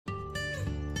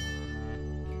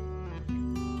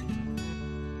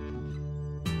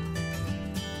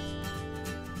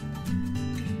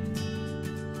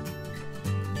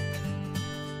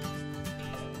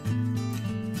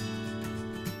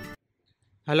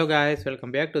Hello guys,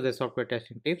 welcome back to the software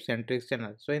testing tips and tricks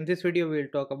channel. So in this video we will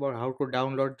talk about how to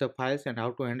download the files and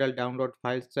how to handle download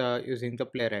files using the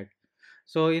Playwright.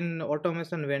 So in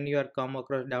automation, when you are come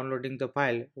across downloading the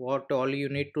file, what all you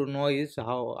need to know is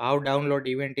how download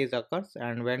event is occurs,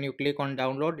 and when you click on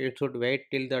download it should wait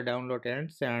till the download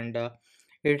ends, and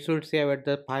it should save at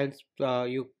the files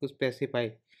you specify.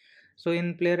 So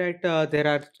in Playwright,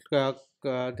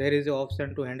 there is an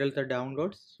option to handle the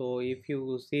downloads. So if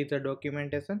you see the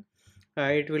documentation,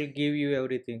 it will give you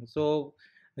everything. So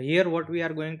here what we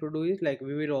are going to do is, like,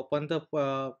 we will open the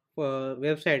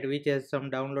website which has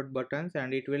some download buttons,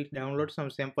 and it will download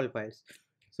some sample files.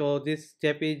 So this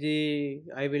JPG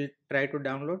I will try to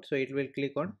download, so it will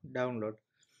click on download.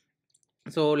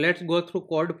 So let's go through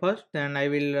code first, then I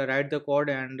will write the code,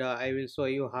 and I will show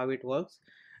you how it works.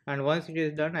 And once it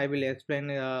is done, I will explain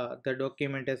the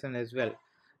documentation as well.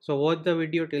 So watch the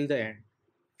video till the end.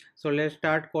 So let's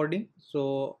start coding.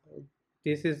 So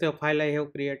this is the file I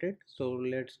have created, so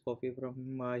let's copy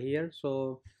from here.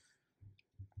 So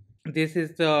this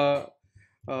is the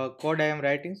code I am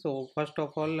writing. So first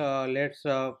of all, let's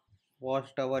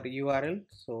post our URL.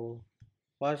 So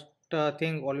first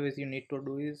thing always you need to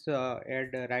do is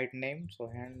add the right name. So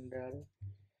handle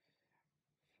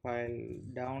file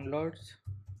downloads,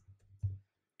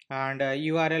 and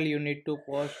URL you need to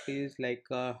post is like,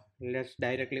 let's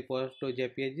directly post to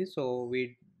JPG, so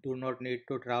we do not need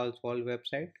to travel whole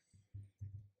website.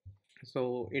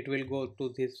 So it will go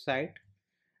to this site.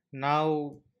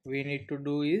 Now we need to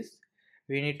do is,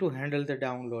 we need to handle the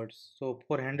downloads. So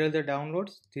for handle the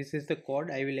downloads, this is the code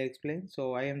I will explain.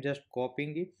 So I am just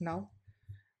copying it now.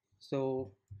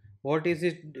 So what is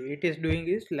it is doing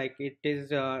is, like, it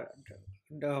is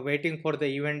waiting for the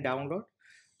event download.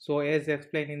 So as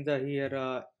explained in the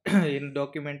here in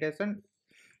documentation,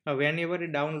 whenever a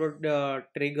download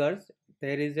triggers,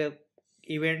 there is a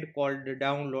event called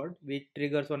download which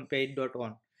triggers on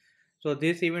page.on. So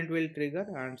this event will trigger,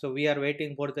 and so we are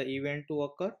waiting for the event to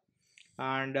occur,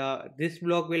 and this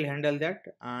block will handle that.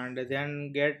 And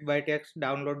then get by text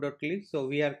download.click, so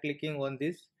we are clicking on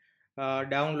this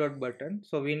download button.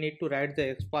 So we need to write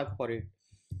the XPath for it.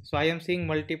 So I am seeing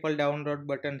multiple download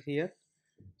buttons here,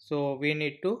 so we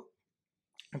need to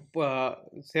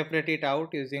separate it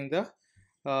out using the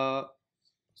uh,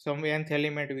 some nth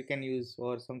element we can use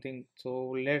or something.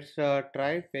 So let's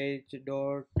try page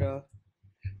dot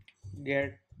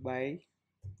get by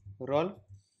role.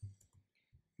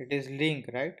 It is link,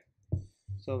 right?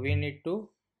 So we need to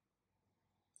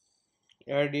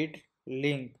edit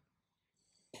link.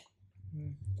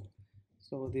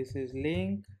 So this is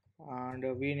link,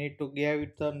 and we need to give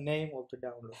it the name of the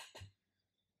download.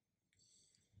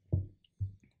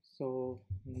 So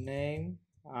name,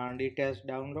 and it has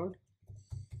download,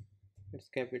 it's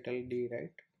capital D,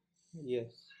 right? Yes.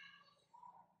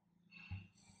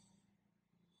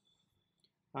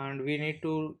 And we need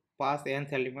to pass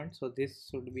nth element, so this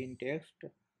should be in text.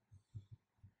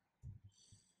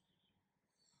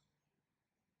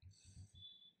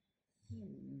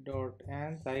 Dot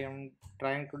nth, I am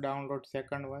trying to download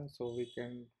second one, so we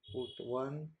can put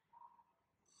one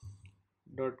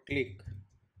dot click.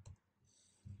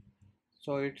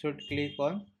 So it should click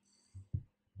on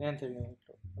nth element.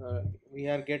 We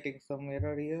are getting some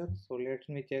error here, so let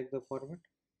me check the format.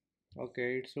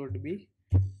 Okay, it should be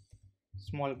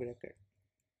small bracket.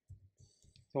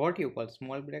 So what you call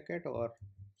small bracket or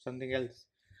something else?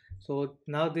 So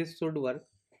now this should work.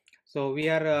 So we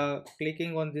are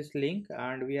clicking on this link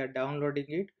and we are downloading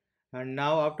it, and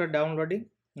now after downloading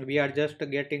we are just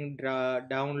getting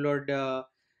download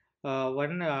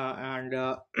one,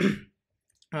 and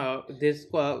this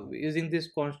using this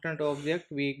constant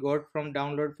object we got from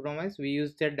download promise, we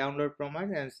use that download promise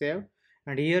and save.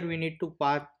 And here we need to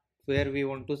path where we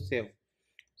want to save.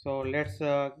 So let's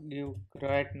give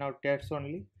right now tests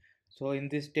only. So in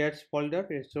this tests folder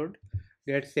it should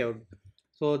get saved.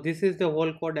 So this is the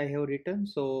whole code I have written.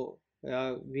 So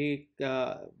we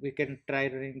can try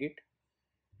running it.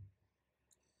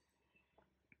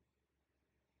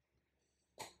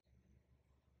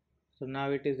 So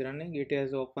now it is running. It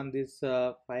has opened this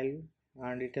file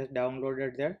and it has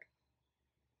downloaded that.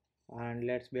 And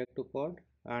let's back to code,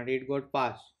 and it got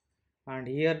passed. And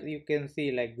here you can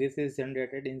see, like, this is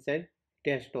generated inside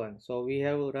test one. So we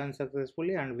have run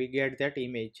successfully and we get that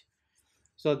image.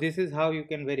 So this is how you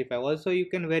can verify. Also you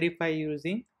can verify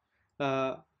using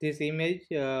this image,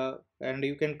 and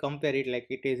you can compare it, like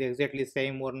it is exactly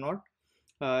same or not,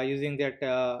 using that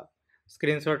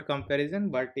screenshot comparison.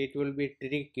 But it will be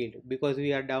tricky because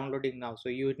we are downloading now, so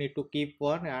you need to keep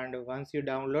one, and once you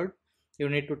download you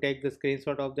need to take the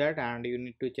screenshot of that and you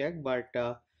need to check. But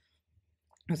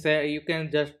So you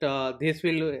can just this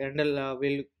will handle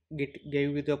will give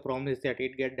you the promise that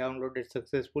it get downloaded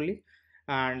successfully,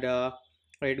 and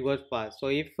it goes past. So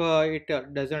if it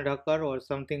doesn't occur, or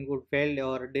something would fail,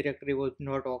 or directory was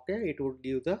not okay, it would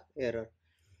give the error.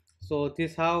 So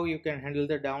this how you can handle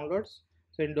the downloads.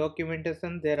 So in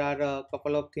documentation there are a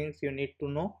couple of things you need to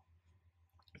know.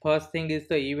 First thing is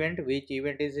the event, which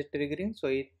event is it triggering. So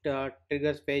it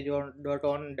triggers page on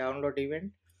download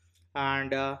event,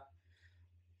 and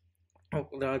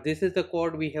this is the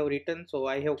code we have written, so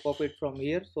I have copied from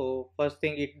here. So first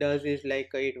thing it does is like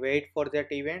it wait for that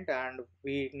event, and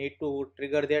we need to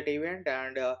trigger that event,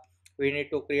 and we need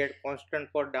to create constant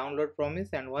for download promise,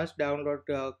 and once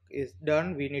download is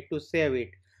done, we need to save it.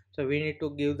 So we need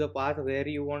to give the path where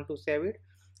you want to save it.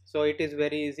 So it is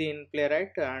very easy in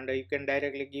Playwright, and you can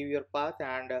directly give your path,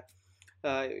 and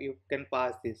you can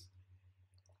pass this.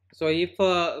 So if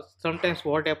sometimes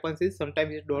what happens is,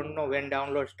 sometimes you don't know when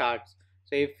download starts.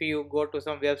 So if you go to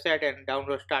some website and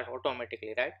download start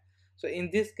automatically, right? So in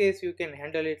this case you can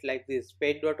handle it like this: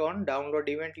 page.on download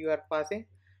event you are passing,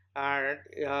 and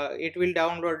it will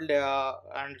download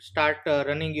and start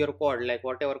running your code, like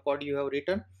whatever code you have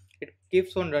written, it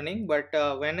keeps on running. But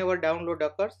whenever download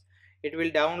occurs, it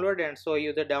will download and show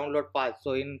you the download path.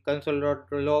 So in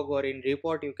console.log or in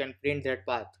report you can print that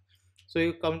path. So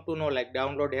you come to know like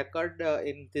download occurred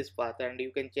in this path, and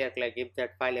you can check like if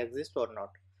that file exists or not.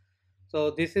 So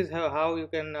this is how you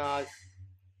can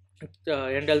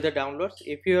handle the downloads.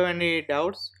 If you have any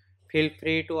doubts, feel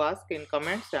free to ask in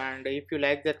comments, and if you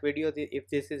like that video, if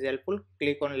this is helpful,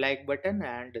 click on like button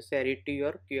and share it to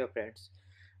your friends.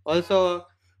 Also,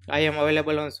 I am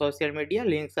available on social media.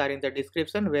 Links are in the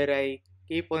description, where I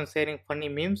keep on sharing funny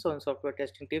memes on software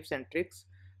testing tips and tricks.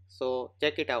 So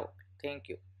check it out. Thank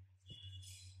you.